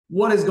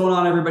What is going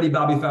on, everybody?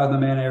 Bobby Fowler, the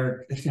man,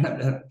 Eric.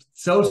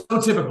 So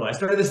typical. I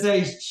started to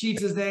say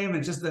Sheets' name,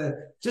 and just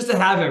to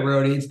have it,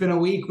 Rody. It's been a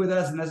week with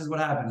us, and this is what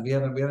happens. We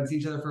haven't seen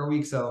each other for a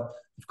week, so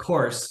of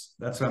course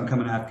that's why I'm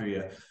coming after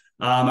you.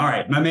 All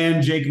right, my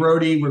man Jake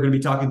Rody. We're going to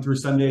be talking through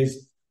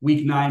Sunday's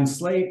Week 9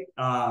 slate.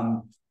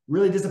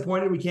 Really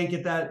disappointed we can't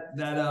get that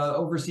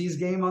overseas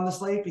game on the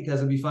slate because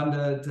it'd be fun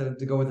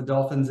to go with the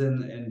Dolphins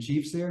and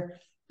Chiefs here.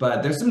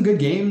 But there's some good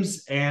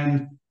games,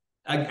 and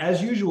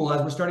as usual,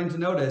 as we're starting to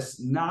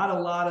notice, not a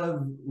lot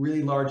of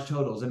really large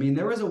totals. I mean,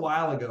 there was a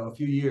while ago, a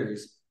few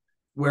years,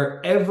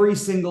 where every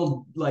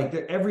single, like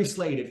every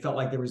slate, it felt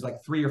like there was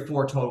like 3 or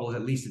 4 totals,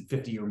 at least at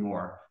 50 or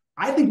more.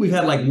 I think we've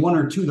had like 1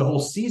 or 2 the whole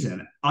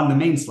season on the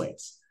main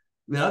slates.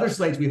 The other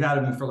slates we've had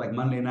them for like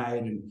Monday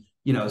night and,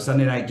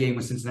 Sunday night game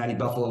with Cincinnati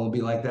Buffalo will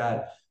be like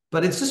that.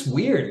 But it's just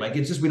weird. Like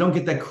it's just we don't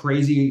get that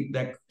crazy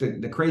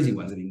the crazy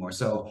ones anymore.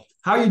 So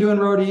how are you doing,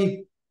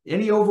 Rody?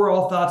 Any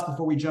overall thoughts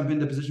before we jump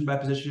into position by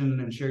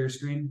position and share your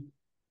screen?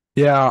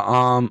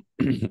 Yeah,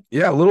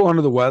 yeah, a little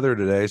under the weather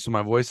today, so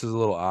my voice is a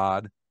little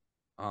odd.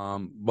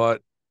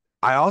 But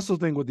I also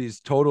think with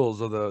these totals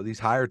of these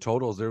higher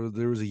totals, there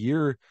was a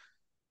year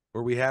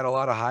where we had a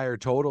lot of higher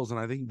totals, and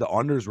I think the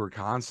unders were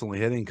constantly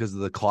hitting because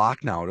of the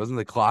clock now. Doesn't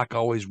the clock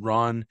always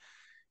run?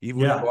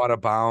 Even when you Yeah, go out of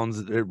bounds,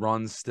 it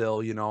runs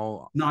still.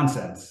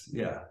 nonsense.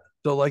 Yeah,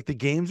 So like the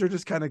games are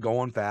just kind of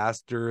going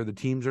faster. The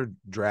teams are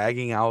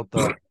dragging out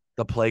the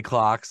play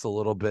clocks a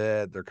little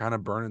bit. They're kind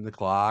of burning the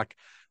clock.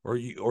 Or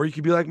you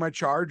could be like my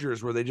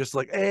Chargers where they just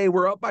like, hey,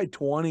 we're up by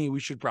 20. We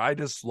should probably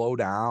just slow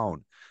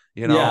down,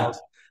 you know. yeah,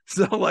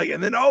 So like,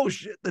 and then oh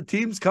shit, the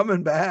team's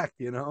coming back.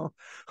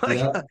 Like,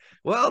 yeah,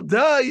 well,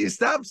 duh, you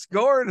stop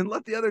scoring and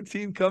let the other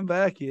team come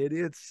back, you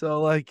idiots.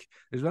 So like,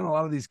 there's been a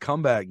lot of these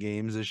comeback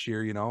games this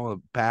year.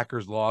 The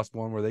Packers lost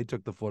one where they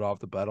took the foot off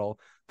the pedal.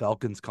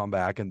 Falcons come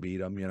back and beat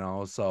them.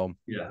 So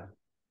yeah.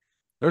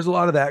 there's a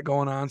lot of that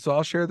going on. So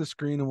I'll share the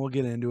screen and we'll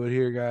get into it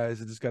here,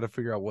 guys. I just got to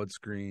figure out what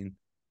screen.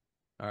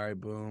 All right,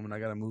 boom. And I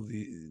got to move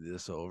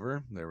this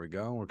over. There we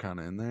go. We're kind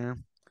of in there.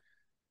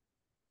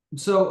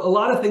 So a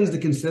lot of things to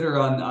consider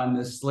on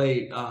this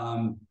slate.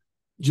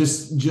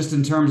 Just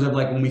in terms of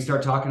like when we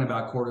start talking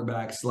about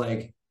quarterbacks,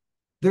 like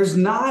there's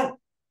not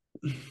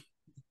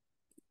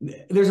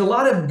there's a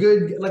lot of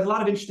good, like a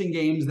lot of interesting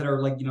games that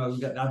are like, you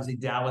got obviously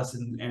Dallas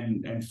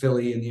and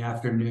Philly in the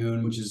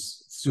afternoon, which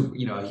is super,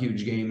 a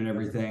huge game and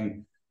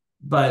everything.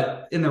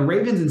 But in the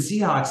Ravens and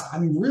Seahawks,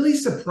 I'm really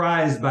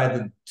surprised by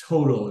the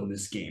total in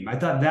this game. I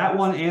thought that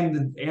one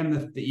and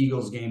the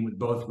Eagles game we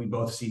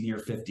both see near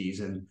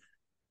 50s. And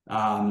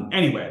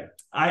anyway,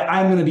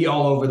 I'm going to be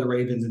all over the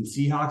Ravens and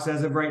Seahawks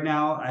as of right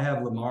now. I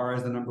have Lamar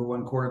as the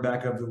 #1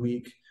 quarterback of the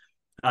week.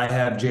 I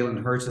have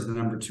Jalen Hurts as the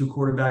 #2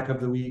 quarterback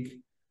of the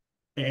week.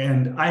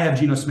 And I have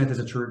Geno Smith as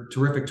a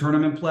terrific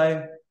tournament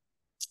play.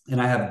 And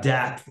I have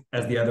Dak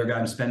as the other guy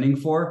I'm spending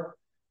for.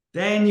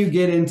 Then you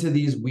get into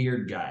these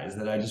weird guys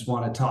that I just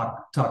want to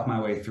talk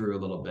my way through a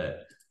little bit.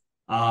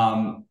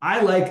 I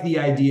like the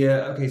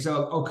idea. Okay,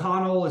 so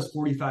O'Connell is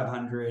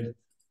 4,500.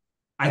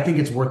 I think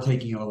it's worth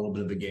taking a little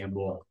bit of a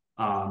gamble.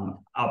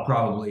 I'll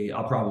probably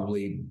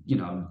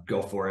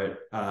go for it.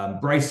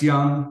 Bryce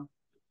Young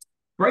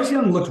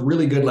looked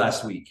really good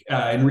last week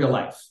in real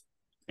life.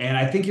 And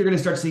I think you're going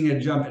to start seeing a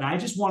jump. And I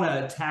just want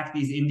to attack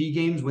these indie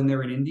games when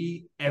they're in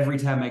Indy every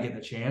time I get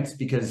the chance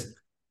because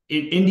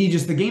Indy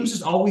the games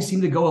just always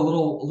seem to go a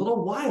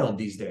little wild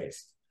these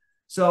days.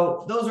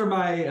 So those are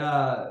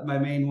my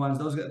main ones.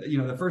 Those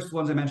the first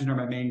ones I mentioned are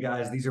my main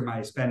guys. These are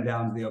my spend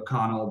downs: the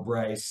O'Connell,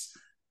 Bryce,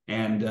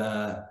 and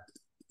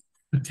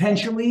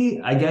potentially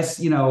I guess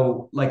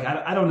like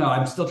I don't know.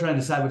 I'm still trying to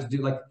decide what to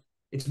do. Like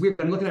it's weird.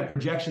 I'm looking at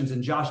projections,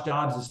 and Josh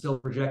Dobbs is still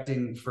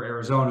projecting for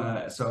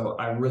Arizona. So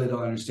I really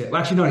don't understand.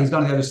 Well, actually, no, he's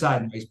gone to the other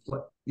side.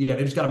 Yeah,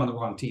 they just got him on the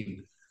wrong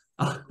team.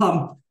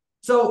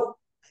 So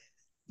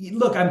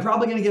look, I'm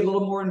probably going to get a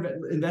little more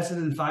invested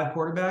in 5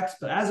 quarterbacks,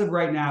 but as of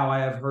right now,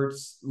 I have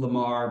Hurts,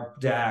 Lamar,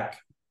 Dak,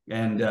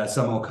 and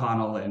some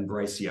O'Connell and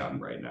Bryce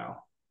Young right now.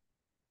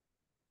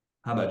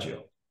 How about you?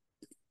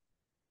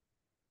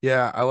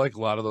 Yeah, I like a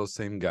lot of those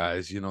same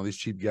guys. These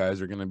cheap guys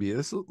are going to be,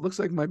 this looks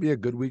like might be a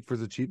good week for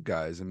the cheap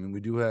guys. I mean,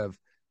 we do have,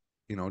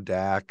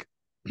 Dak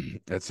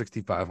at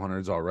 6,500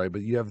 is all right,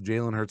 but you have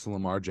Jalen Hurts and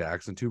Lamar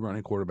Jackson, 2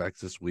 running quarterbacks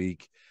this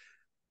week.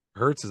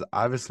 Hurts is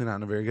obviously not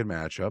in a very good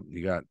matchup.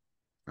 You got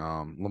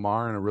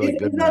Lamar in a really Is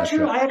good that true?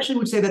 matchup. I actually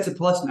would say that's a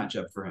plus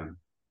matchup for him.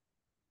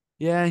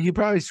 Yeah, he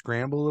probably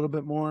scramble a little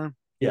bit more,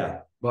 Yeah.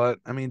 but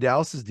I mean,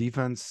 Dallas's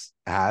defense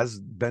has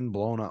been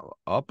blown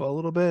up a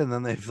little bit, and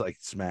then they've like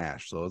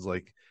smashed. So it's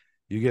like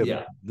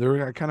Yeah.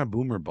 they're kind of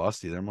boomer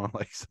busty. They're more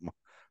like some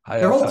high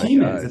Their whole upside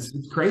team is. guys.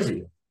 It's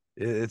crazy.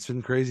 It's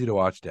been crazy to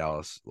watch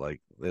Dallas.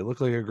 Like they look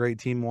like a great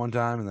team one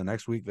time, and the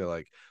next week they're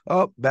like,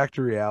 oh, back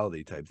to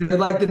reality type They're thing.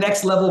 like the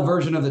next level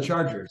version of the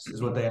Chargers,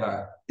 is what they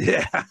are.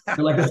 Yeah, They're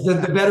like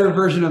the better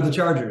version of the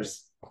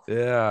Chargers.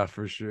 yeah,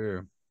 for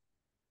sure.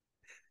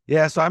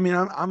 Yeah, so I mean,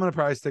 I'm gonna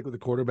probably stick with the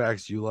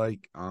quarterbacks you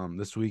like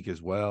this week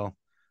as well.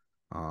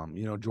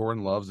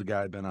 Jordan Love's the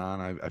guy I've been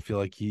on. I feel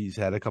like he's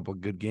had a couple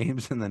good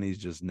games and then he's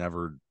just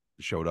never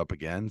showed up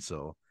again.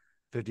 So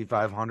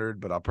 5,500,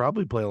 but I'll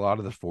probably play a lot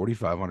of the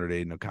 4,500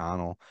 Aiden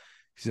O'Connell.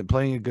 He's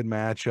playing a good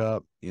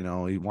matchup. You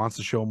know, he wants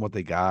to show him what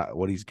they got,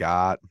 what he's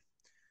got.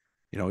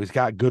 You know, he's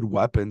got good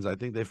weapons. I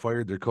think they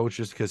fired their coach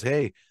just because,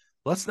 hey,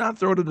 let's not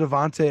throw to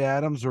Devontae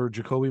Adams or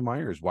Jacoby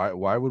Myers. Why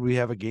would we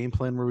have a game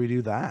plan where we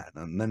do that?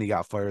 And then he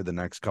got fired the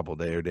next couple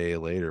day or day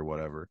later,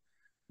 whatever.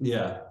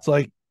 Yeah. It's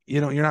like, you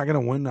know, you're not going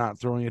to win not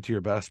throwing it to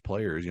your best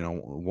players. You know,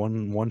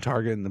 one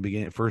target in the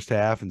beginning, first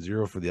half, and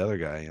 0 for the other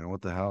guy. You know,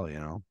 what the hell, you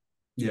know?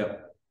 Yeah.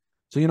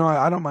 So, you know,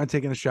 I don't mind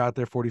taking a shot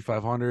there,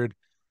 4,500.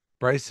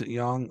 Bryce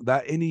Young,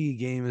 that any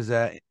game is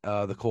at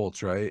the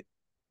Colts, right?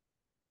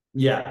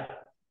 Yeah.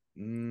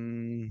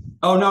 Mm,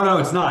 Oh no,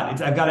 it's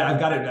not. I've got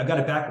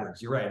it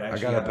backwards. You're right. I I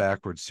actually got it have it.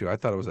 backwards too. I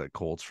thought it was at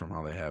Colts from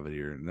how they have it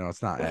here. No,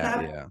 it's not What at.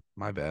 happened? Yeah,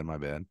 my bad, my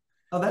bad.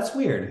 Oh, that's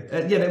weird.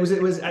 Yeah, it was.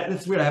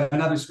 That's weird. I have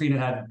another screen that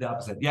had the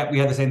opposite. Yeah, we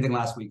had the same thing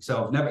last week.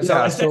 So never. So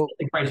Yeah, essentially,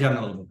 so Bryce Young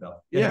a little bit though.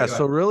 Yeah, yeah, go so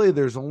ahead. really,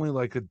 there's only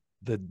like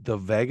the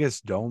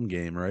Vegas Dome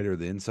game, right, or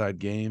the inside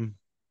game,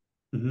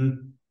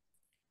 Mm-hmm.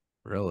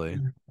 really.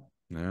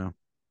 Yeah.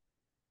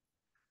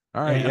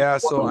 All right. And Yeah.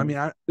 So I mean,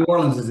 New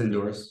Orleans is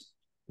indoors.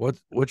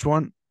 which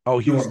one? Oh,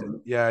 New Houston.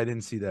 Orleans. Yeah, I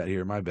didn't see that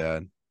here. My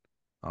bad.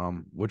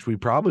 Which we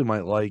probably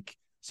might like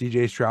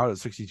CJ Stroud at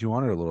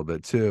 6,200 a little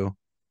bit too.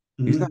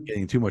 He's not Mm-hmm.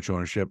 getting too much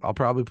ownership. I'll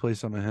probably play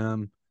some of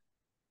him,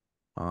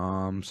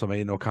 some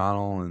Aiden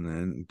O'Connell, and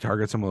then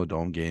target some of the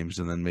dome games,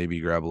 and then maybe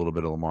grab a little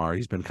bit of Lamar.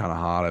 He's been kind of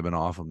hot. I've been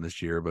off him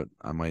this year, but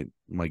I might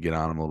get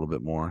on him a little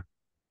bit more.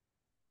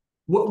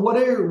 What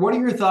are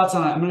your thoughts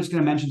on it? I'm just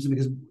going to mention something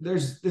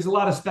because there's a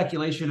lot of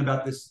speculation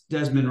about this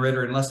Desmond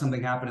Ritter, unless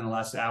something happened in the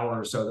last hour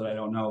or so that I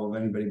don't know of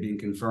anybody being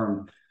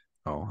confirmed.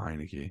 Oh,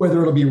 Heineke.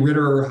 Whether it'll be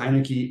Ritter or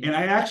Heineke, and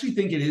I actually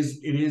think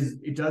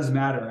it does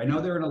matter. I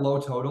know they're in a low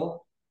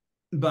total,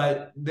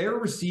 but their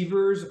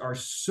receivers are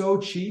so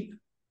cheap.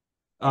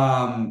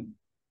 Um,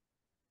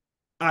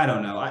 I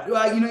don't know.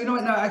 You know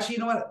what? No, actually,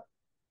 you know what?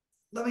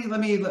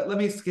 Let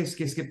me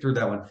skip through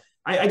that one.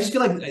 I just feel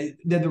like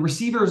the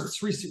receivers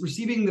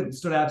receiving that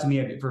stood out to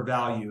me for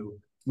value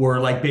were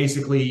like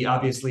basically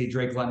obviously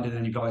Drake London,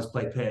 and you can always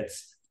play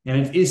Pitts,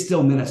 and it is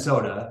still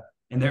Minnesota,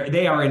 and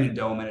they are in a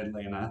dome in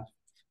Atlanta,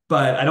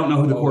 but I don't know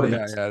who the Oh yeah,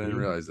 quarterback's yeah. I going to didn't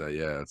be. realize that.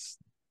 Yeah, it's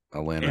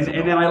Atlanta's a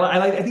And dome. then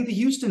I think the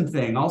Houston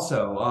thing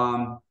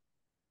also.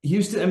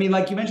 Houston, I mean,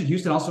 like you mentioned,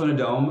 Houston also in a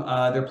dome.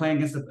 They're playing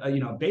against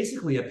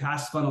basically a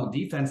pass funnel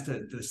defense,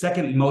 to the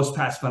second most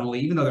pass funnel,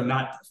 even though they're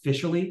not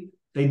officially.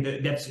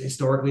 That's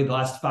historically the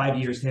last 5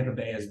 years. Tampa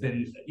Bay has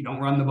been. You don't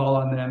run the ball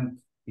on them.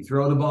 You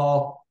throw the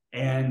ball,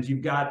 and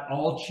you've got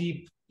all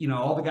cheap.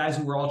 All the guys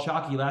who were all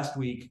chalky last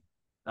week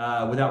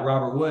without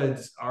Robert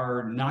Woods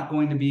are not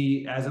going to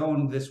be as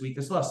owned this week.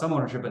 They still have some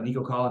ownership, but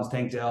Nico Collins,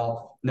 Tank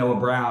Dell, Noah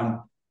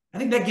Brown. I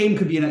think that game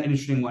could be an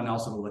interesting one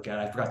also to look at.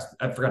 I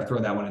forgot to throw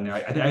that one in there.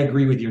 I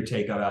agree with your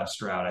take about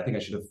Stroud. I think I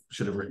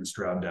should have written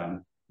Stroud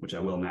down, which I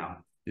will now.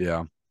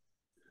 Yeah,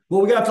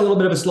 Well, we got off to a little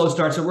bit of a slow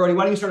start. So, Rody,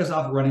 why don't you start us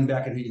off running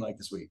back and who you like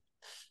this week?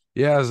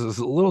 yeah. It's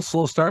a little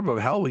slow start, but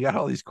hell, we got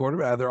all these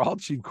quarterbacks. They're all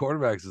cheap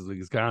quarterbacks this week.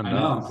 It's kind of I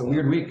know nuts. it's a So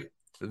weird week.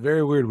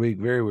 very weird week.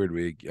 Very weird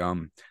week.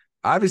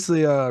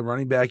 Obviously,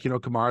 running back. You know,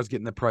 Kamara's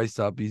getting the price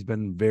up. He's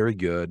been very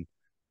good.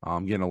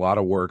 Getting a lot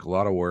of work. A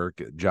lot of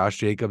work. Josh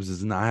Jacobs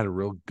has not had a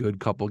real good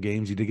couple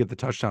games. He did get the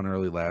touchdown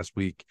early last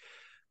week,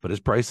 but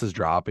his price is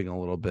dropping a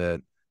little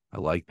bit. I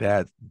like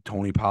that.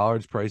 Tony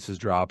Pollard's price is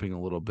dropping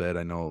a little bit.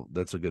 I know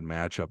that's a good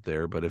matchup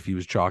there, but if he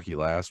was chalky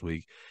last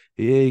week,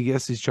 yeah, I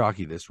guess he's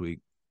chalky this week.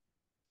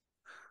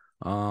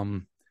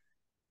 Um,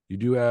 you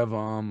do have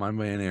my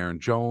man Aaron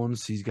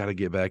Jones. He's got to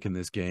get back in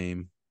this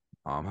game.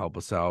 Help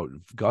us out.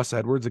 Gus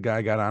Edwards, a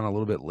guy got on a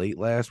little bit late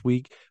last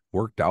week,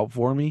 worked out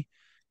for me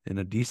in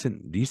a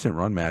decent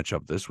run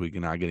matchup this week,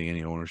 and not getting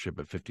any ownership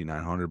at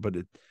 5,900. But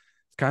it's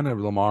kind of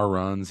Lamar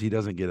runs. He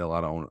doesn't get a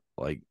lot of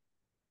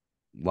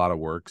lot of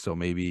work, so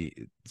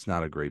maybe it's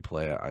not a great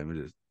play. I'm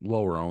just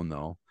lower own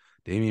though.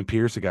 Damian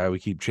Pierce, a guy we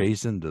keep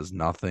chasing, does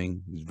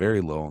nothing. He's very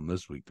low on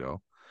this week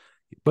though.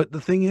 But the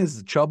thing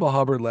is, Chuba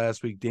Hubbard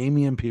last week,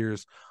 Damian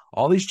Pierce,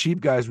 all these cheap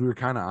guys we were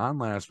kind of on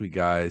last week,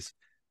 guys.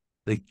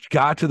 They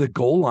got to the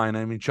goal line.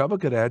 I mean, Chuba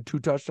could have had 2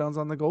 touchdowns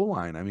on the goal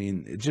line. I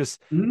mean, it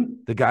just Mm-hmm.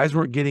 the guys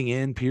weren't getting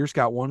in. Pierce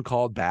got one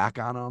called back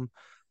on him.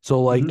 So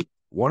Mm-hmm. like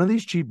one of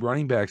these cheap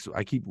running backs,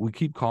 we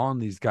keep calling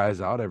these guys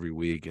out every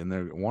week, and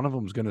they're one of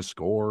them's gonna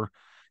score,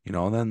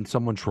 and then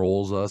someone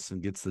trolls us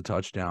and gets the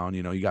touchdown.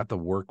 You got to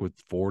work with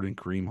Ford and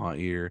Kareem Hunt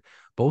here.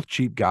 Both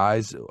cheap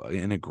guys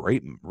in a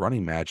great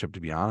running matchup,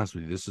 to be honest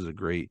with you. This is a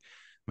great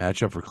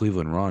matchup for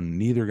Cleveland run.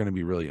 Neither going to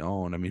be really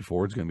owned. I mean,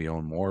 Ford's going to be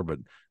owned more, but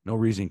no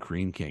reason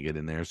Kareem can't get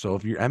in there. So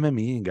if you're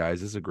MMEing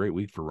guys, this is a great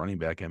week for running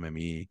back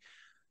MME.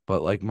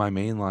 But like my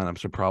main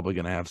lineups are probably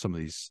going to have some of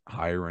these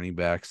higher running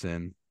backs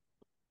in.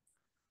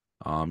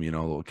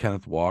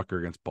 Kenneth Walker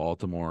against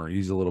Baltimore,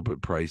 he's a little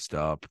bit priced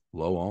up,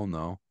 low owned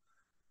though.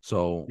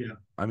 So Yeah.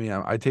 I mean,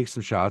 I take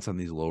some shots on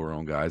these lower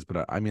owned guys,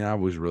 but I mean, I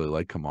always really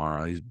like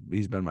Kamara.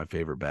 He's been my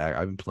favorite back.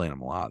 I've been playing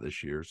him a lot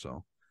this year,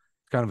 so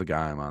it's kind of a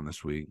guy I'm on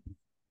this week.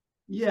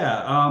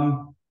 Yeah.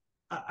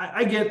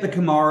 I get the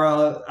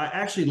Kamara. I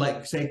actually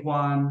like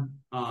Saquon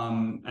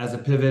as a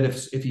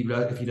pivot if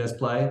he does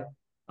play.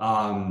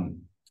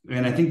 Um,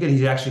 and I think that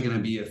he's actually going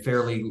to be a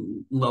fairly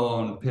low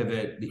owned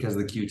pivot because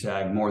of the Q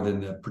tag more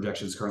than the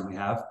projections currently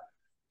have.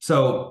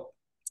 So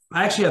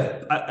I actually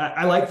have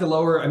I like the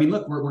lower. I mean,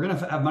 look, we're going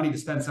to have money to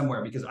spend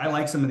somewhere because I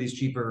like some of these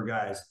cheaper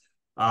guys.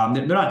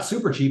 They're not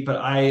super cheap, but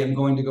I am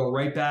going to go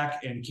right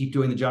back and keep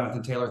doing the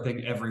Jonathan Taylor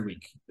thing every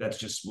week. That's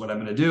just what I'm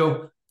going to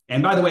do.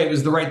 And by the way, it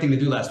was the right thing to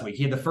do last week.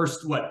 He had the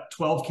first,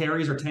 12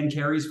 carries or 10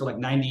 carries for like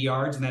 90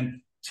 yards, and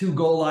then two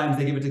goal lines.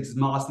 They give it to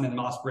Moss, and then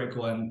Moss breaks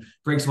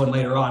one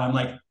later on. I'm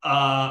like,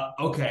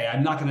 okay,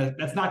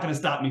 that's not gonna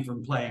stop me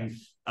from playing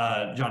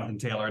Jonathan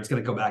Taylor. It's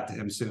gonna go back to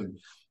him soon.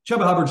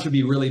 Chuba Hubbard should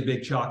be really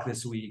big chalk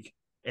this week.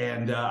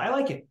 And I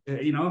like it.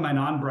 In my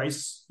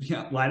non-Bryce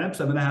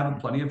lineups, I'm going to have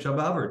plenty of Chuba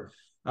Hubbard.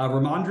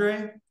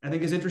 Ramondre, I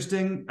think, is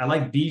interesting. I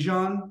like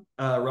Bijan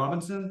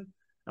Robinson.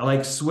 I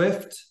like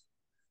Swift.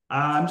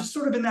 I'm just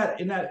sort of in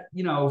that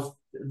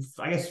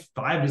I guess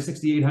 5 to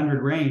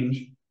 6,800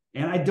 range,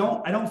 and I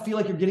don't feel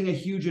like you're getting a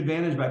huge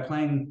advantage by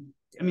playing.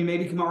 I mean,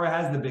 maybe Kamara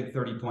has the big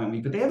 30-point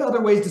week, but they have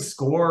other ways to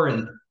score,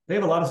 and they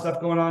have a lot of stuff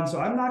going on. So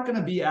I'm not going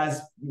to be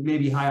as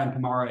maybe high on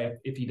Kamara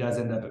if he does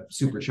end up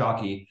super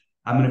chalky.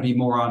 I'm going to be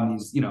more on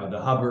these,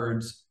 the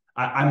Hubbards.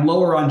 I'm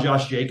lower on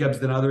Josh Jacobs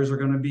than others are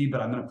going to be, but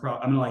I'm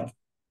going to like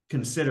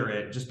consider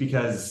it just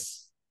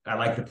because I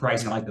like the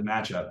price and I like the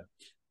matchup.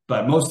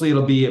 But mostly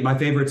it'll be my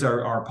favorites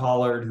are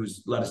Pollard,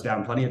 who's let us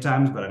down plenty of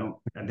times, but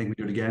I think we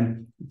do it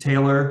again.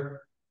 Taylor,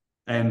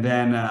 and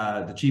then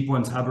the cheap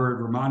ones,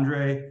 Hubbard,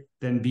 Ramondre,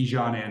 then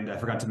Bijan, and I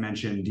forgot to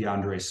mention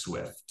DeAndre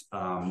Swift.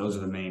 Those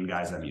are the main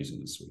guys I'm using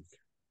this week.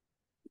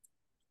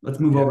 Let's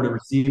move over to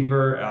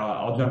receiver.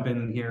 I'll jump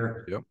in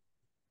here. Yep.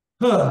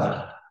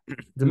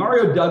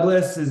 Demario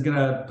Douglas is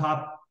gonna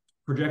pop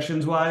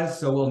projections wise,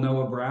 so will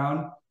Noah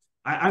Brown.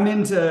 I'm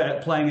into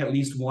playing at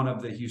least one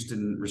of the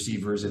Houston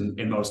receivers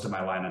in most of my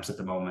lineups at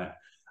the moment.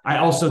 I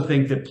also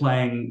think that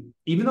playing,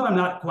 even though I'm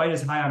not quite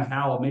as high on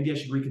Howell, maybe I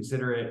should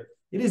reconsider it.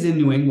 It is in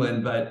New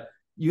England, but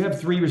you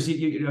have three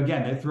receivers.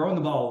 Again, they're throwing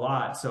the ball a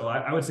lot. So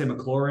I would say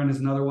McLaurin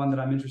is another one that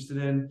I'm interested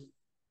in.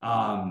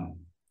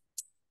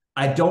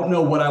 I don't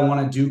know what I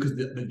want to do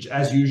because,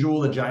 as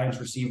usual, the Giants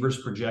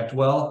receivers project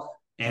well.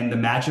 And the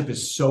matchup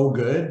is so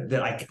good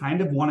that I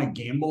kind of want to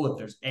gamble if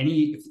there's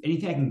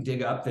anything I can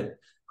dig up that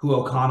who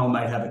O'Connell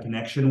might have a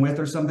connection with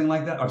or something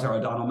like that. Or sorry,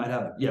 O'Donnell might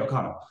have,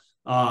 O'Connell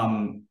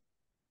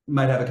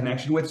might have a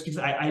connection with, because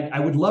I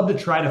would love to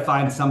try to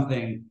find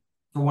something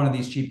for one of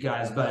these cheap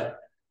guys. But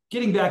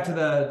getting back to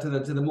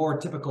the more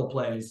typical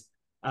plays,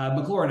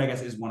 McLaurin, I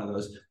guess, is one of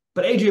those.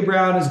 But AJ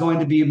Brown is going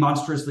to be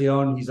monstrously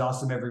owned. He's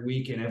awesome every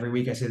week, and every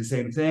week I say the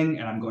same thing,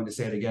 and I'm going to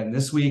say it again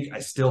this week. I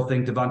still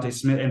think Devontae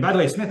Smith, and by the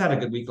way, Smith had a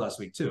good week last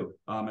week too.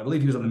 I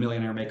believe he was on the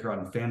Millionaire Maker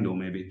on FanDuel,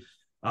 maybe.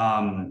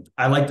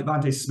 I like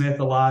Devontae Smith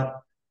a lot.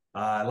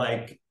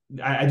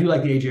 I do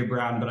like the AJ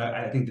Brown, but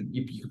I think that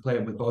you could play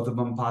it with both of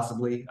them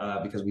possibly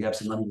because we have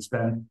some money to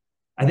spend.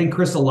 I think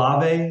Chris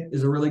Olave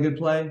is a really good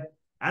play.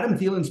 Adam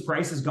Thielen's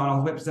price has gone all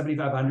the way up to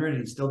 7,500, and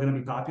he's still going to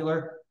be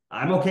popular.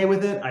 I'm okay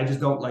with it. I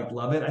just don't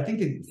love it. I think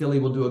that Philly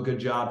will do a good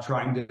job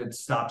trying to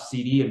stop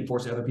CD and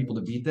force other people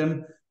to beat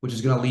them, which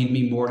is going to lead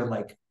me more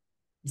to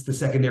it's the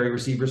secondary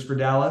receivers for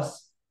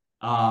Dallas.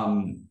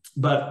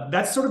 But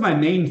that's sort of my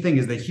main thing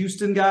is the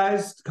Houston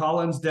guys,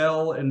 Collins,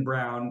 Dell, and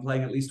Brown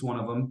playing at least one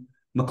of them.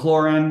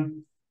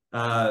 McLaurin,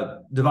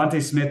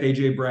 Devontae Smith,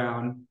 AJ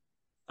Brown.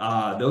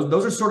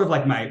 Those are sort of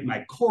like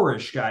my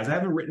core-ish guys. I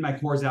haven't written my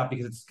cores out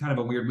because it's kind of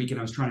a weird weekend.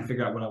 I was trying to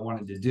figure out what I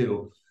wanted to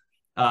do.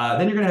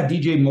 Then you're going to have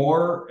DJ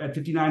Moore at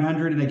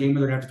 5,900 in a game where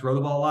they're going to have to throw the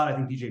ball a lot. I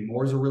think DJ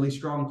Moore is a really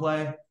strong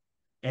play.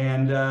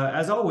 And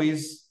as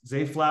always,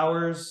 Zay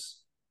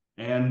Flowers.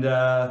 And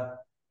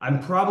I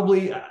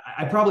probably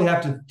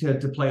have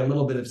to play a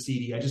little bit of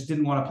CD. I just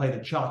didn't want to play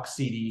the chalk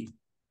CD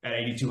at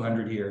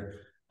 8,200 here.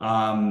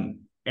 And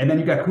then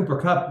you've got Cooper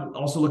Kupp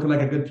also looking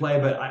like a good play.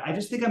 But I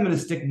just think I'm going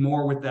to stick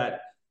more with that.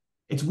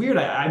 It's weird.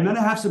 I'm going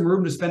to have some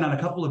room to spend on a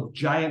couple of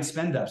giant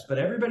spend ups. But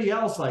everybody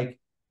else,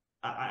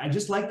 I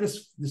just like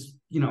this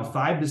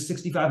 5 to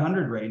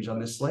 6,500 range on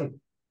this slate.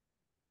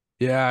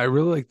 Yeah, I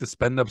really like the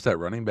spend ups at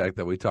running back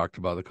that we talked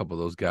about, a couple of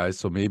those guys.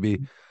 So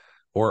maybe,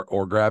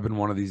 or grabbing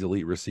one of these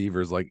elite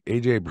receivers like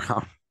AJ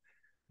Brown.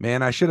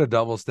 Man, I should have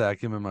double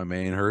stacked him in my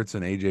main Hurts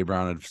and AJ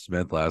Brown and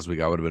Smith last week.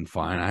 I would have been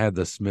fine. I had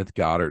the Smith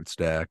Goddard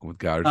stack with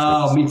Goddard.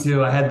 Oh, me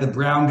too. I had the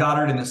Brown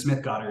Goddard and the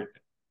Smith Goddard.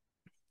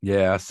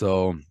 Yeah,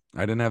 so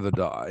I didn't have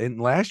and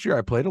last year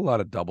I played a lot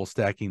of double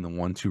stacking the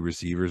 1-2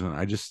 receivers, and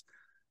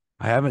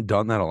I haven't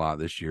done that a lot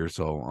this year,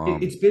 so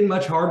it's been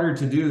much harder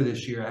to do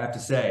this year, I have to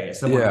say.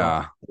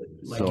 Yeah,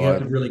 so you have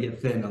to really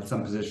get thin on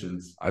some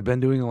positions. I've been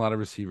doing a lot of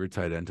receiver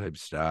tight end type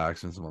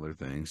stacks and some other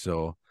things.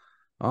 So,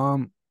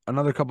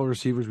 another couple of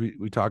receivers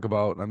we talk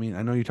about. I mean,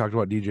 I know you talked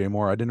about DJ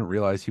Moore. I didn't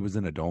realize he was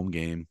in a dome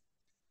game,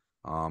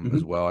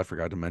 as well. I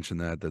forgot to mention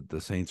that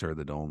the Saints are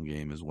the dome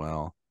game as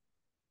well.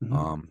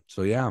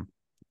 So yeah,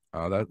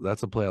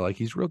 that's a play I like.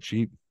 He's real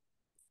cheap.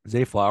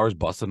 Zay Flowers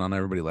busted on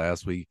everybody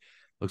last week.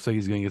 Looks like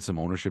he's going to get some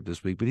ownership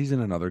this week, but he's in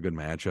another good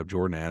matchup.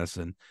 Jordan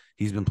Addison,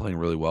 he's been playing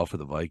really well for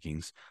the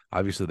Vikings.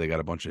 Obviously, they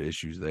got a bunch of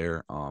issues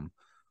there.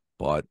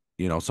 But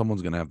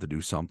someone's going to have to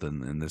do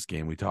something in this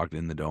game. We talked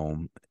in the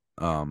dome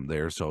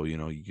there, so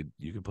you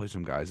could play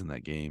some guys in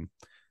that game.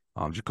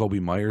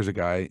 Jacoby Myers, a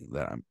guy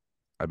that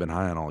I've been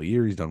high on all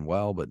year. He's done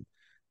well, but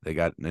they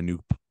got a new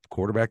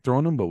quarterback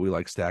throwing him. But we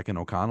like stacking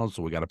O'Connell,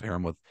 so we got to pair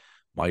him with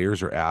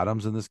Myers or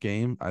Adams in this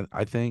game.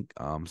 I think.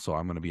 So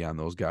I'm going to be on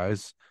those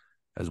guys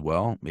as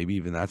well. Maybe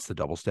even that's the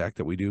double stack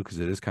that we do because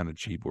it is kind of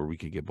cheap where we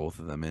could get both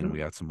of them in. We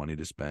got some money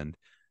to spend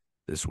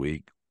this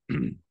week.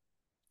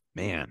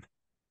 Man,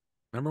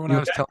 remember when You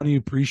I was telling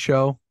you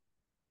pre-show?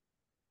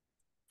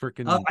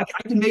 Freaking I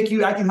can make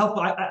you. I can help.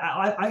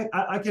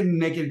 I can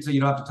make it so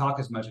you don't have to talk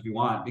as much if you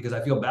want because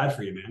I feel bad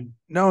for you, man.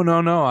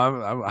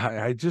 no.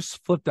 I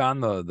just flipped on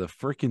the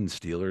freaking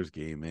Steelers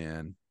game,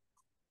 man,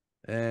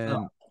 Oh,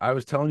 and I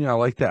was telling you I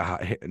like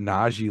that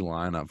Najee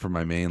lineup for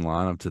my main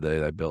lineup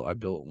today. I built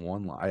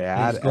one.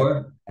 did he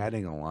score?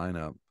 Adding a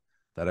lineup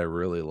that I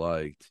really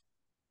liked.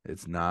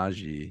 It's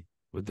Najee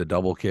with the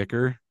double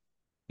kicker.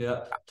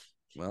 Yeah,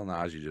 Well,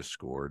 Najee just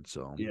scored,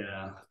 so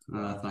yeah.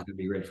 That's not going to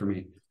be great for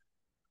me.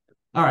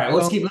 All right, well,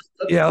 let's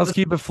let's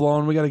keep it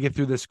flowing. We got to get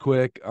through this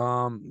quick.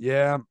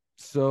 Yeah.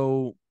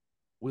 So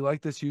we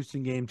like this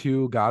Houston game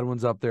too.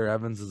 Godwin's up there,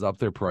 Evans is up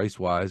there price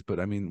wise, but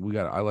I mean,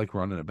 I like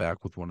running it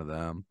back with one of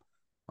them,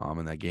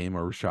 in that game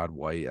or Rashad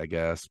White, I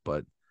guess.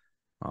 But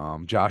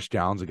Josh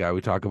Downs, a guy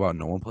we talk about,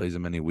 no one plays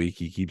him any week.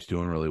 He keeps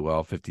doing really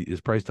well. 50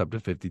 is priced up to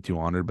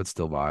 5,200, but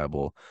still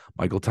viable.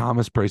 Michael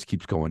Thomas price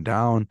keeps going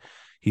down.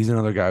 He's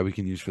another guy we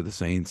can use for the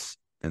Saints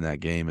in that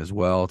game as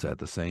well. It's at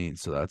the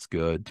Saints, so that's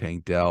good.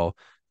 Tank Dell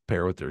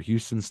pair with their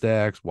Houston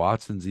stacks.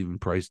 Watson's even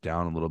priced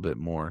down a little bit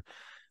more.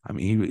 I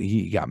mean,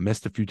 he got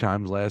missed a few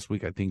times last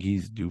week. I think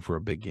he's due for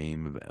a big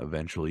game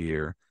eventually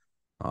here.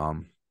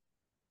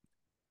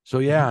 So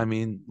yeah, I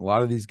mean, a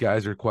lot of these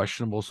guys are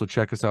questionable. So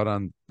check us out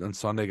on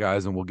Sunday,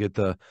 guys, and we'll get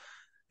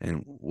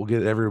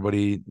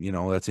everybody,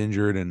 that's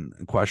injured and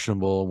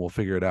questionable. And we'll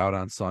figure it out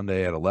on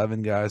Sunday at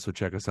 11, guys. So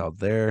check us out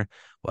there.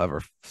 We'll have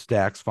our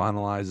stacks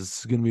finalized. This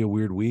is going to be a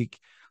weird week.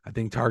 I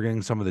think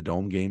targeting some of the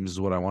dome games is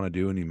what I want to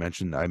do. And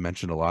I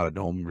mentioned a lot of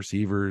dome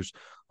receivers,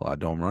 a lot of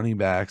dome running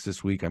backs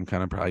this week. I'm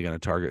kind of probably going to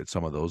target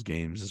some of those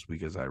games this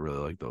week because I really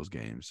like those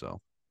games. So,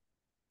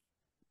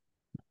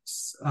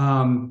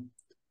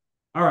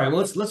 all right.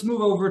 Well, let's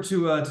move over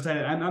to tight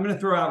end. I'm going to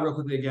throw out real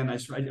quickly again. I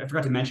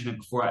forgot to mention it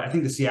before. I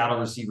think the Seattle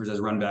receivers as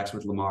run backs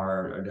with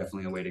Lamar are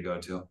definitely a way to go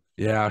to.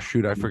 yeah,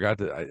 shoot, I forgot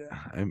that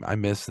I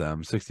missed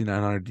them.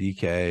 6,900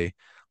 DK,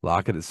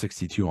 Lockett at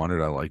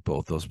 6,200. I like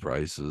both those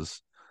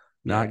prices.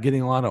 Not Yeah.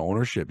 getting a lot of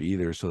ownership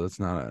either, so that's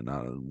not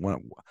a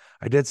one.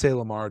 I did say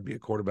Lamar would be a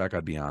quarterback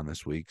I'd be on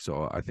this week,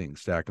 so I think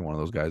stacking one of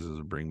those guys as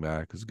a bring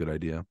back is a good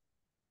idea.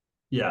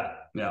 Yeah.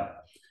 Yeah.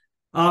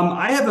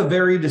 I have a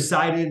very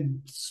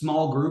decided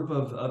small group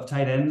of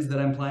tight ends that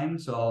I'm playing,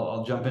 so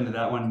I'll jump into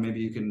that one.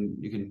 Maybe you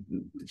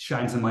can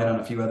shine some light on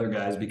a few other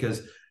guys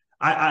because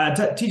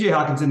TJ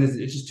Hawkinson is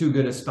it's just too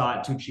good a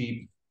spot, too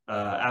cheap.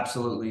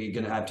 Absolutely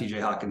going to have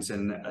TJ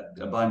Hawkinson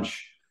a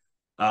bunch.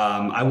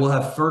 I will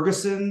have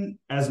Ferguson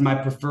as my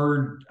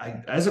preferred.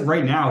 As of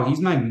right now, he's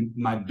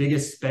my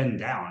biggest spend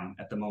down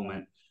at the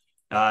moment.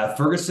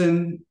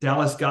 Ferguson,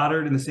 Dallas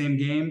Goddard in the same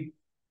game.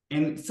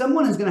 And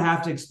someone is going to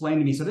have to explain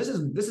to me. So this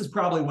is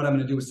probably what I'm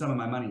going to do with some of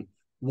my money.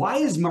 Why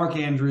is Mark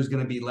Andrews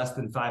going to be less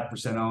than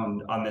 5%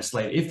 owned on this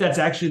slate? If that's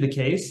actually the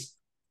case,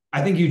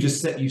 I think you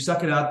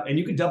suck it up and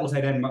you can double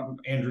tight end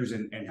Andrews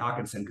and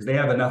Hawkinson because they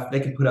have enough. They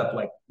can put up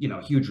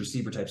huge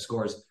receiver type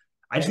scores.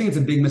 I just think it's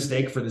a big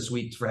mistake for this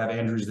week for have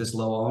Andrews this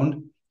low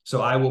owned. So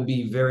I will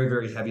be very,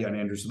 very heavy on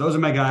Andrews. So those are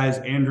my guys: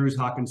 Andrews,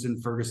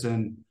 Hawkinson,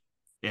 Ferguson,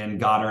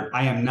 and Goddard.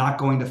 I am not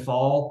going to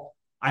fall.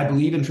 I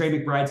believe in Trey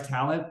McBride's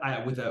talent.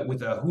 With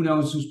a who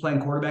knows who's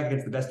playing quarterback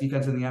against the best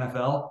defense in the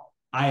NFL.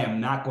 I am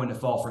not going to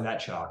fall for that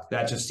chalk.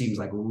 That just seems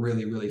like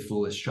really, really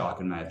foolish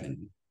chalk in my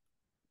opinion.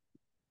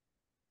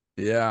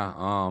 Yeah,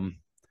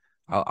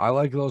 I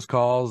like those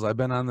calls. I've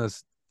been on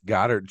this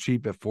Goddard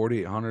cheap at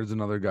 4,800 is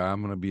another guy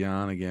I'm going to be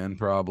on again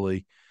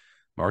probably.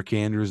 Mark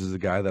Andrews is a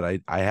guy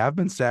that I have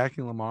been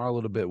stacking Lamar a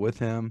little bit with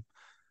him,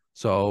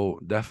 so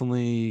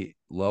definitely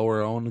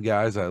lower owned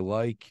guys I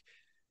like.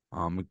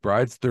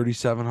 McBride's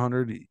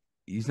 3,700.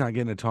 He's not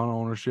getting a ton of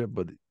ownership,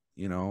 but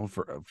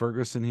for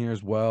Ferguson here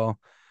as well.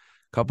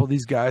 A couple of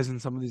these guys in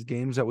some of these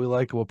games that we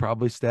like, we'll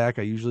probably stack.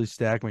 I usually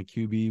stack my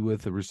QB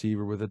with a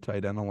receiver with a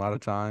tight end a lot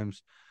of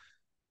times.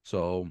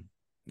 So,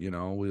 we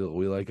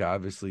like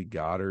obviously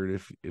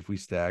Goddard if we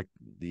stack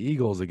the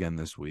Eagles again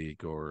this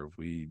week, or if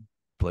we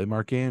play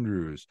Mark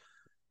Andrews.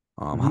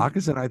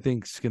 Hawkinson, I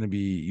think, is going to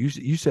be.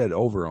 You said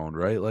over owned,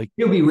 right? Like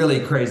he'll be really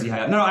crazy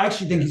high. No, I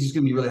actually think he's just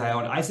going to be really high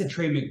owned. I said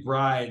Trey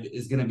McBride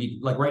is going to be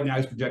like right now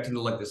he's projecting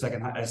to the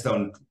second highest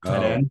owned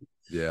tight end,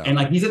 yeah, and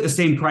he's at the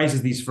same price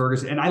as these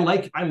Ferguson. And I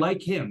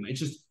like him. It's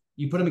just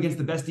you put him against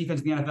the best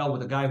defense in the NFL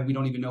with a guy who we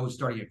don't even know who's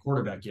starting at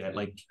quarterback yet.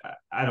 Like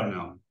I don't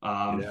know.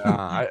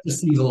 Yeah,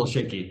 just seems a little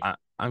shaky.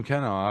 I'm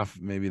kind of off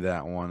maybe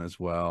that one as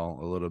well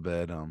a little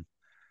bit.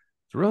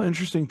 It's a really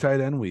interesting tight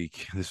end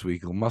week this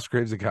week.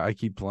 Musgrave's a guy I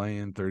keep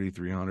playing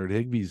 3,300.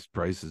 Higby's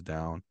price is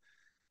down.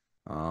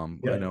 I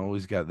Yeah. know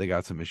they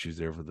got some issues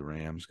there for the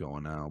Rams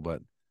going now,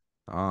 but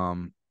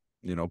um,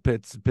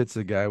 Pitt's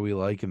a guy we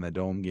like in the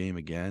dome game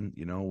again.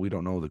 We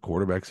don't know the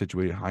quarterback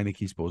situation.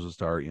 Heineke's supposed to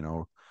start.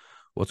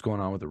 What's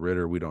going on with the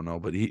Ritter, we don't know.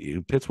 But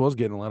Pitts was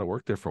getting a lot of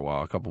work there for a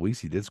while. A couple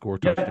weeks, he did score a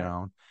Yeah.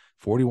 touchdown.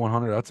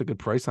 4,100. That's a good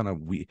price on a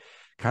week,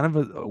 kind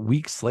of a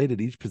weak slate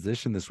at each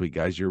position this week,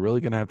 guys. You're really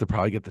gonna have to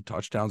probably get the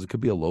touchdowns. It could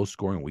be a low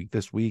scoring week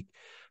this week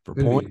for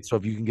Could be. points. So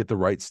if you can get the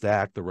right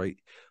stack, the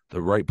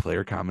right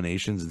player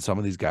combinations, and some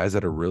of these guys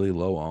that are really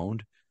low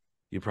owned,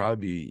 you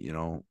probably be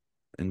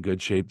in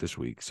good shape this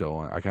week. So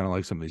I kind of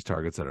like some of these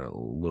targets that are a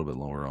little bit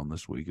lower on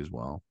this week as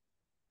well.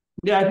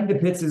 Yeah, I think the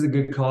Pitts is a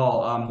good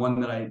call.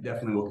 One that I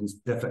definitely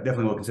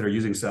will consider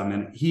using some.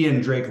 And he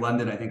and Drake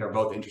London, I think, are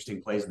both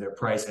interesting plays at their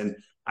price. And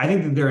I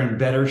think that they're in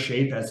better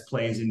shape as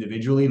plays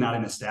individually, not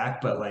in a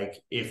stack, but like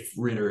if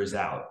Ritter is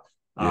out.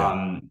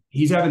 Yeah.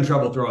 He's having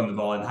trouble throwing the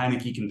ball, and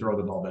Heineke can throw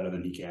the ball better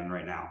than he can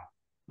right now.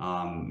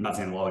 I'm not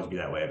saying it'll always be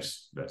that way.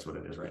 That's what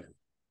it is right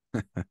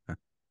now.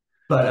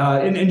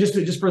 But and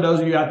just for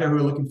those of you out there who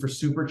are looking for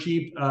super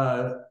cheap,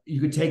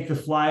 you could take the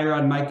flyer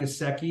on Mike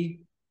Gesicki.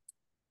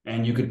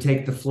 And you could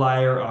take the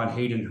flyer on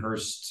Hayden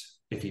Hurst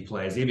if he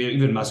plays,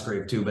 even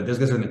Musgrave too. But those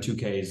guys are in the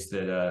 2Ks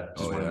that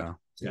just one of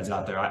the guys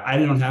out there. I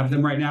don't have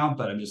them right now,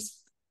 but I'm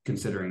just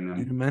considering them.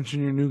 You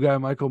mentioned your new guy,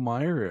 Michael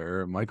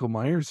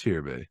Myers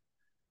here, babe.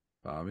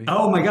 Bobby.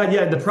 Oh my God.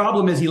 Yeah. The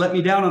problem is he let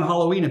me down on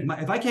Halloween.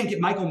 If I can't get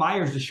Michael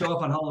Myers to show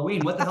up on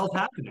Halloween, what the hell's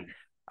happening?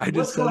 I just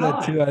What's said going that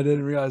on? too. I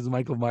didn't realize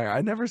Michael Myers.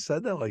 I never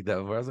said that like that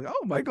before. I was like,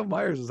 oh, Michael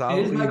Myers is It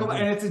is Halloween.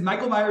 and it's his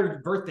Michael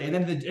Myers' birthday,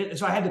 and then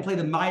so I had to play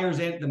the Myers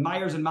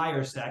and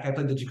Myers stack. I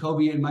played the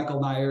Jacoby and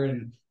Michael Myers,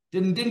 and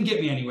didn't get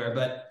me anywhere.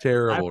 But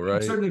Terrible, I've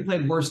right? certainly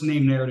played worse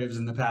name narratives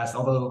in the past,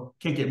 although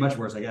can't get much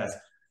worse, I guess.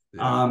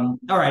 Yeah. All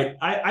right,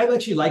 I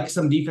actually like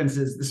some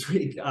defenses this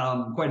week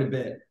quite a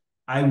bit.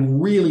 I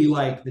really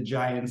like the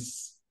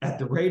Giants at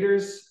the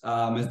Raiders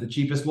as the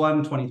cheapest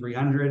one,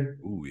 2,300.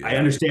 Ooh, I yeah.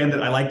 understand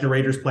that I like the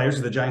Raiders players,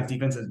 so the Giants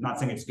defense is not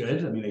saying it's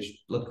good. I mean, they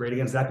look great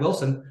against Zach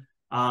Wilson.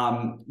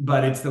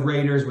 But it's the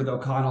Raiders with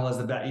O'Connell as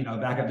the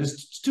backup.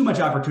 Just too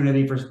much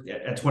opportunity for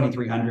at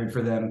 2,300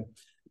 for them.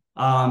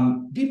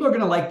 People are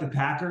going to like the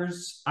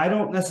Packers. I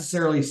don't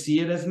necessarily see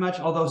it as much,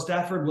 although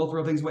Stafford will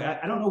throw things away.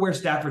 I don't know where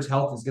Stafford's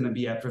health is going to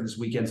be at for this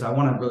weekend, so I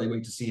want to really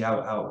wait to see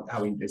how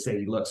they say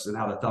he looks and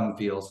how the thumb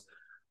feels.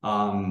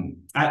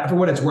 For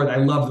what it's worth, I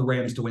love the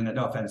Rams to win that.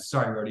 No offense,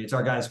 sorry, Rody, it's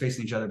our guys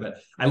facing each other, but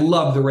I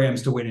love the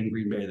Rams to win in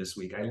Green Bay this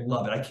week. I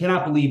love it. I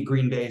cannot believe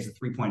Green Bay is a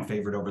 3-point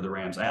favorite over the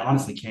Rams. I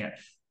honestly can't.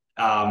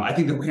 I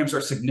think the Rams are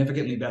a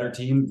significantly better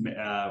team.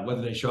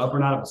 Whether they show up or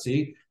not, we'll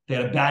see. They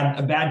had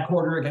a bad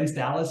quarter against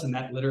Dallas, and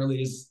that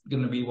literally is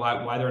going to be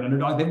why they're an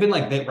underdog. They've been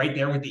right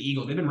there with the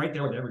Eagles. They've been right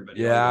there with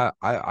everybody. Yeah,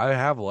 I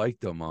have liked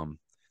them.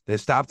 They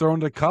stopped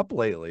throwing the Cup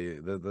lately.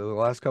 The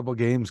last couple of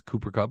games,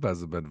 Cooper Cup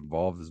hasn't been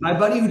involved as much. My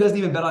buddy who doesn't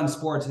even bet on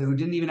sports and who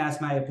didn't even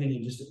ask my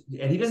opinion,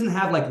 and he doesn't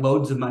have like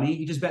loads of money.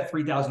 He just bet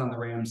 3,000 on the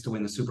Rams to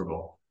win the Super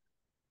Bowl.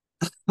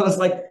 I was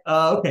like,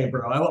 okay,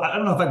 bro. I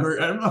don't know if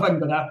I can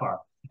go that far.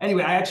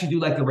 Anyway, I actually do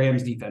like the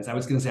Rams defense. I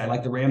was going to say I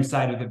like the Rams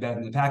side of it better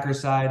than the Packers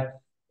side.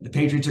 The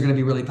Patriots are going to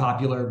be really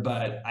popular,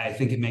 but I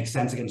think it makes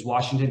sense against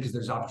Washington because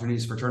there's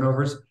opportunities for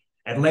turnovers.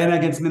 Atlanta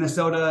against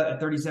Minnesota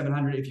at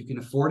 3,700 if you can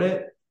afford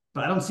it,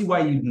 but I don't see why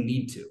you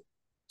need to.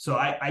 So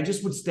I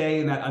just would stay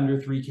in that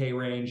under 3K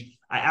range.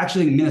 I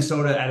actually think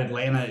Minnesota at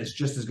Atlanta is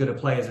just as good a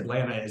play as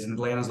Atlanta is, and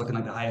Atlanta's looking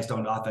like the highest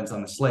owned offense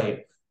on the slate.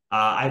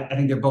 I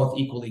think they're both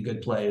equally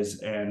good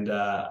plays, and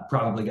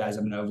probably guys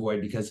I'm going to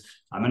avoid because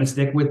I'm going to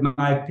stick with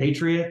my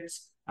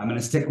Patriots. I'm going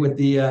to stick with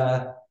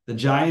the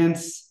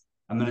Giants.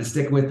 I'm going to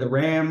stick with the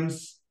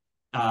Rams.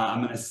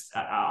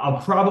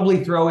 I'll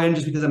probably throw in,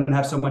 just because I'm going to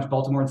have so much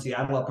Baltimore and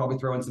Seattle, I'll probably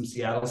throw in some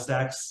Seattle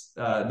stacks.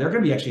 They're going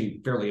to be actually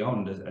fairly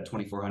owned at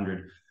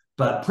 2,400,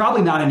 but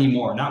probably not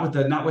anymore. Not with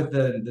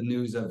the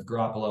news of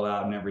Garoppolo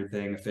out and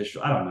everything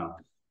official. I don't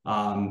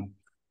know.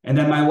 And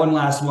then my one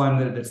last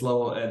one that's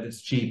low,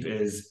 that's cheap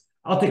is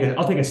I'll take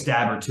a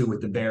stab or two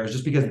with the Bears,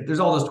 just because there's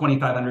all those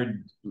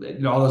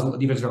 2,500, all those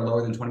defenses are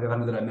lower than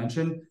 2,500 that I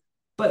mentioned.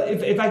 But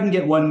if I can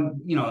get one,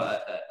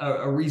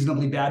 a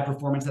reasonably bad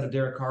performance out of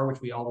Derek Carr,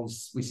 which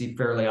we see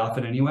fairly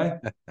often anyway,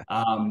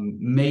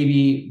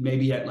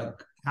 maybe at like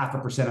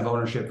 0.5% of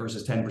ownership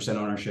versus 10%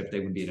 ownership, they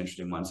would be an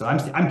interesting one. So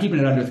I'm keeping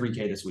it under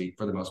 3K this week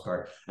for the most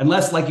part,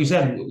 unless, like you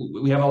said,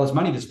 we have all this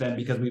money to spend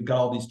because we've got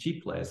all these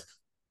cheap plays.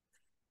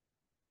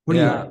 What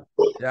do you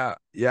like?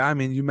 Yeah. I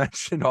mean, you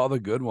mentioned all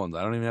the good ones.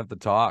 I don't even have to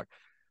talk.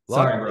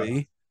 Sorry, bro.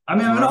 Luckily, I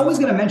mean, I'm always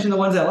going to mention the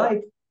ones I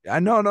like. I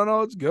know,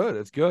 no, it's good.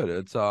 It's good.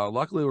 It's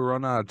luckily we're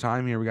running out of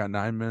time here. We got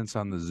 9 minutes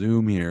on the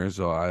Zoom here,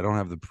 so I don't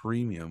have the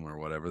premium or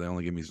whatever. They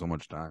only give me so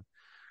much time.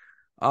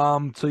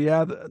 So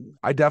yeah,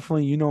 I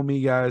definitely,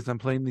 me, guys, I'm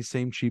playing these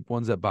same cheap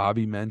ones that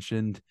Bobby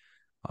mentioned.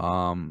 We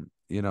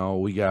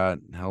got,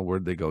 hell,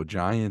 where'd they go?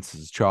 Giants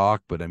is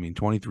chalk, but I mean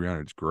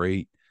 2,300 is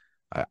great.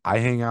 I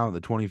hang out in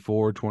the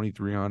 24,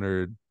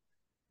 2,300,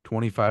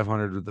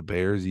 2,500 with the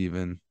Bears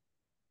even.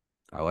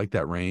 I like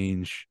that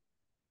range.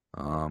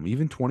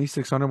 Even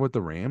 2,600 with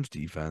the Rams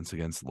defense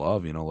against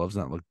Love. Love's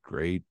not looked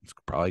great. It's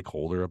probably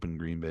colder up in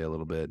Green Bay a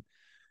little bit.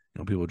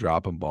 People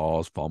dropping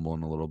balls,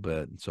 fumbling a little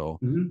bit. So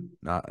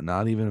Mm-hmm.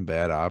 not even a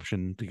bad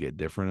option to get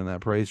different in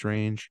that price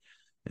range.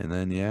 And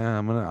then yeah,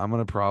 I'm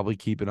gonna probably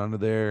keep it under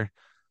there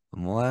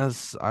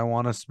unless I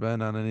want to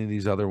spend on any of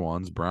these other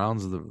ones.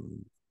 Browns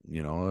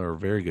are a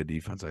very good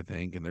defense, I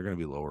think, and they're gonna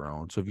be lower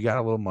owned. So if you got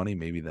a little money,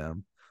 maybe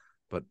them.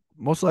 But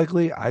most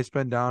likely I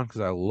spend down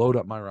because I load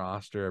up my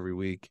roster every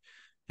week,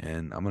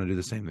 and I'm gonna do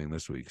the same thing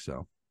this week.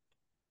 So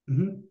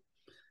Mm-hmm.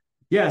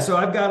 Yeah, so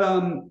I've got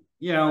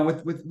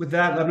with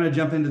that, I'm going to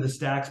jump into the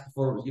stacks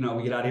before we get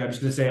out of here. I'm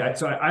just going to say,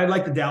 I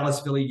like the Dallas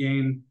Philly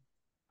game.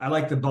 I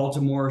like the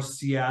Baltimore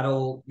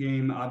Seattle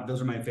game. Those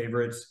are my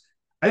favorites.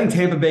 I think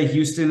Tampa Bay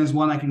Houston is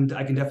one I can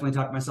definitely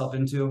talk myself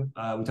into.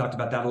 We talked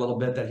about that a little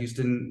bit, that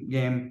Houston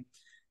game.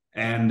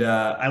 And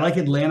I like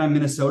Atlanta,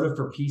 Minnesota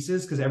for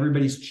pieces because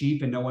everybody's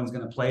cheap and no one's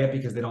going to play it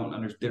because they don't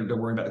understand. They're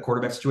worried about the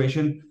quarterback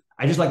situation.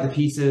 I just like the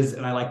pieces,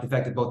 and I like the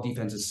fact that both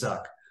defenses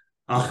suck.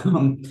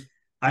 Um,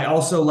 I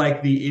also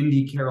like the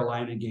Indy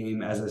Carolina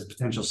game as a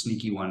potential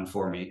sneaky one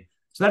for me.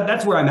 So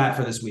that's where I'm at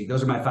for this week.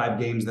 Those are my 5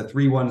 games. The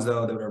 3 ones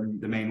though that are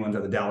the main ones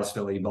are the Dallas,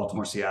 Philly,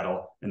 Baltimore,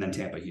 Seattle, and then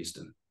Tampa,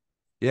 Houston.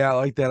 yeah, I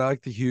like that. I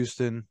like the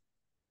Houston.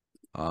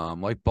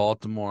 Like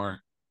Baltimore.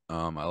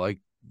 I like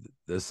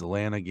this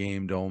Atlanta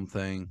game dome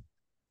thing.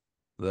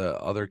 The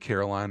other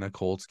Carolina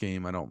Colts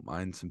game, I don't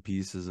mind some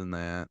pieces in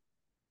that.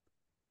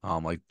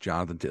 Like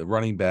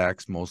running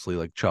backs, mostly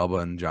like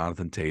Chuba and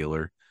Jonathan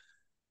Taylor.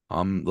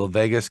 The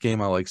Vegas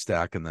game, I like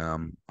stacking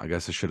them. I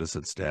guess I should have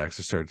said stacks.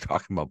 I started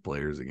talking about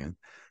players again.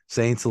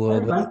 Saints a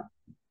little bit.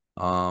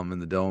 In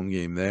the dome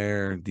game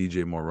there,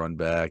 DJ Moore run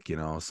back,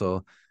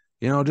 So,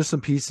 just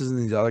some pieces in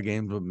these other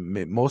games, but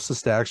most of the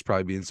stacks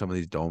probably be in some of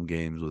these dome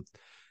games with,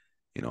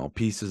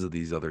 pieces of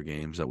these other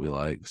games that we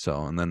like.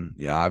 So, and then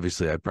yeah,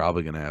 obviously I'm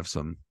probably gonna have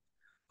some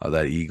of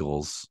that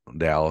Eagles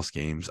Dallas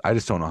games. I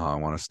just don't know how I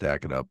want to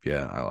stack it up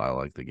yet. I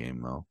like the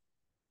game though.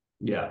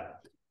 Yeah.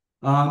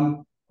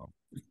 Um,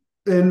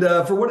 and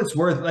for what it's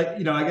worth,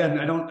 again,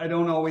 I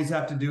don't always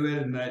have to do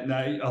it, and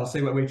I'll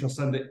say what wait till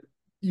Sunday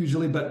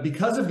usually, but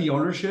because of the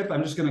ownership,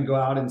 I'm just going to go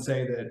out and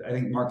say that I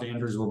think Mark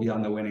Andrews will be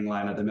on the winning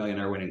lineup, the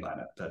millionaire winning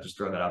lineup. Just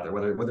throw that out there,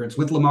 whether it's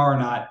with Lamar or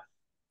not.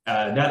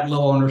 That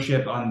low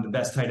ownership on the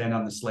best tight end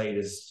on the slate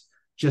is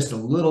just a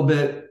little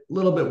bit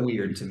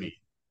weird to me.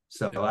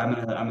 So Yeah, I'm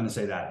gonna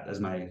say that as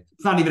my.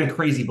 It's not even a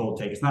crazy bold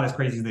take. It's not as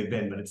crazy as they've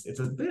been, but it's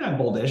a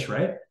boldish,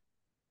 right?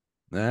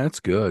 that's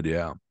good.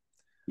 Yeah.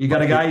 You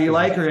got a Mark guy you Andrews.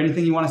 like, or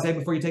anything you want to say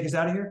before you take us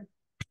out of here?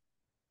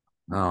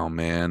 Oh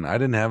man, I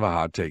didn't have a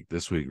hot take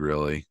this week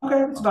really.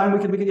 Okay, it's fine. We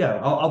could, yeah.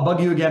 I'll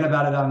bug you again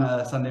about it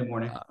on Sunday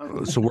morning.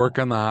 So work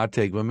on the hot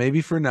take, but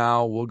maybe for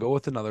now we'll go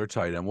with another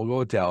tight end. We'll go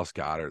with Dallas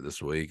Goedert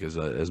this week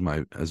as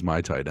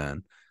my tight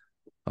end.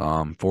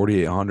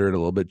 4,800, a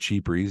little bit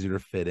cheaper, easier to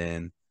fit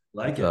in.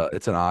 Like it.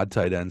 It's an odd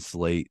tight end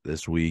slate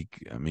this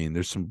week. I mean,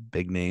 there's some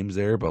big names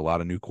there, but a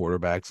lot of new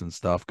quarterbacks and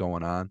stuff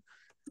going on.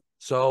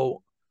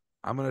 So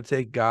I'm gonna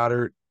take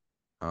Goddard.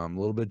 A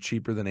little bit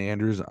cheaper than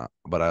Andrews,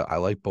 but I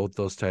like both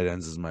those tight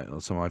ends as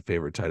some of my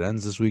favorite tight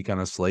ends this week on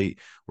a slate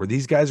where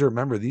these guys are,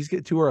 remember, these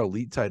two are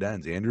elite tight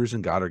ends. Andrews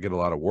and Goddard get a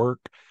lot of work.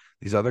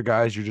 These other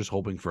guys, you're just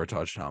hoping for a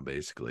touchdown,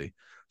 basically.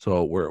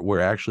 So we're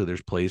actually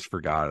there's plays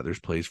for Goddard, there's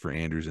plays for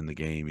Andrews in the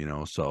game,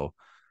 So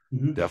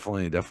Mm-hmm.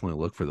 definitely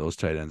look for those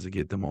tight ends to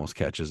get the most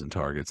catches and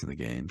targets in the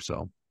game.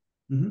 So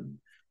Mm-hmm.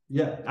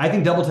 Yeah, I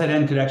think double tight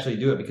end could actually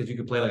do it because you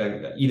could play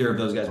like either of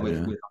those guys oh, with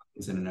yeah. with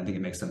Hopkinson, and I think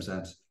it makes some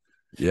sense.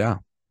 Yeah,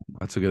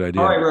 that's a good All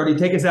idea. right, Rody,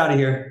 take us out of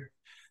here.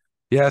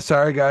 Yeah,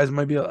 sorry guys,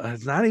 might be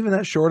it's not even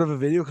that short of a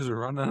video because we're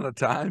running out of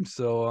time.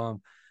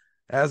 So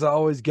as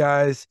always,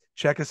 guys,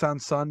 check us on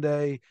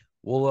Sunday.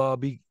 We'll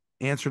be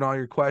answering all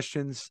your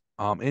questions,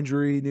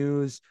 injury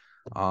news.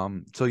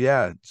 So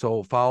yeah,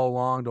 so follow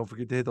along. Don't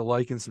forget to hit the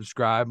like and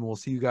subscribe, and we'll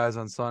see you guys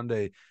on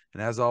Sunday.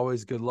 And as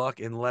always, good luck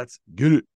and let's get it.